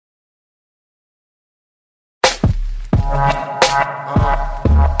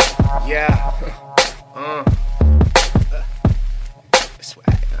Yeah. That's what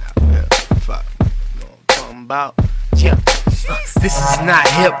fuck. You know what I'm talking about? Yeah. This is not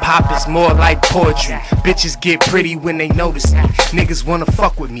hip-hop, it's more like poetry. Bitches get pretty when they notice me. Niggas wanna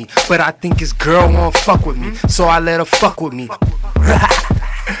fuck with me, but I think his girl won't fuck with me, so I let her fuck with me.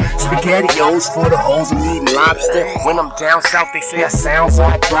 SpaghettiOs for the hoes, I'm eating lobster. When I'm down south, they say I sound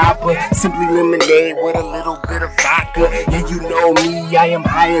like a dropper. Simply lemonade with a little bit of vodka. Yeah, you know me, I am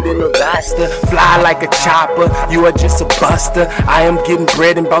higher than a bastard. Fly like a chopper, you are just a buster. I am getting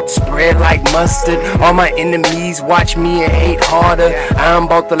bread and about to spread like mustard. All my enemies watch me and hate harder. I am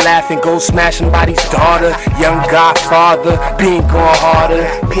about to laugh and go smash somebody's daughter. Young Godfather, being going harder.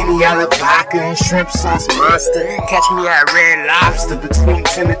 Penny a la vodka and shrimp sauce monster. Catch me at Red Lobster between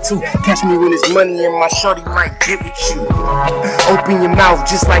 10 and 2. Catch me when there's money and my shorty might get with you. Open your mouth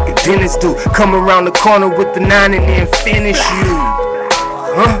just like a dentist do. Come around the corner with the 9 and then finish you.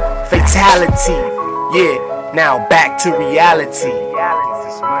 Huh? Fatality. Yeah, now back to reality.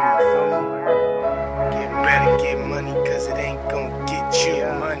 You better get money, cause it ain't gon' get you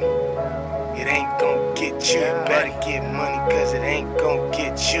money. It ain't gon' get you. You better get money, cause it ain't gon'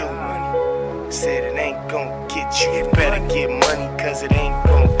 get you money. Said it ain't gon' get you. You better get money, cause it ain't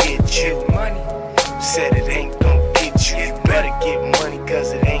gon' get you money. Said it ain't gon'